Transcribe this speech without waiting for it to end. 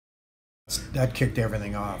That kicked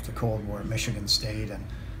everything off, the Cold War at Michigan State. And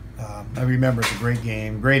I remember it's a great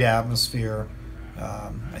game, great atmosphere.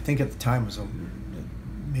 I think at the time it was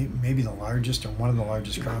maybe the largest or one of the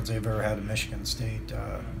largest crowds they've ever had at Michigan State.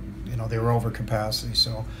 You know, they were over capacity,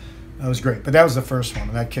 so that was great. But that was the first one,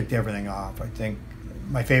 and that kicked everything off. I think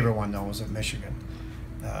my favorite one, though, was at Michigan.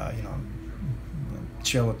 You know,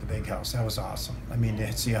 chill at the Big House. That was awesome. I mean,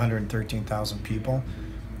 to see 113,000 people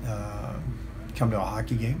come to a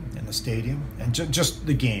hockey game in the stadium, and just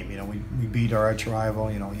the game. You know, we beat our arch rival.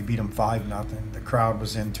 You know, you beat them 5-0. The crowd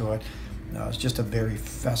was into it. It was just a very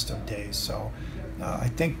festive day. So I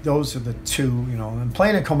think those are the two. You know, and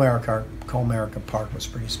playing at Comerica Park was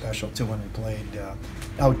pretty special too when we played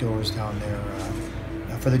outdoors down there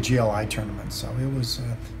for the GLI tournament. So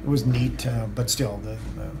it was neat, but still the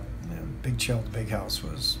Big Chill at the Big House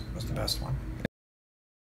was the best one.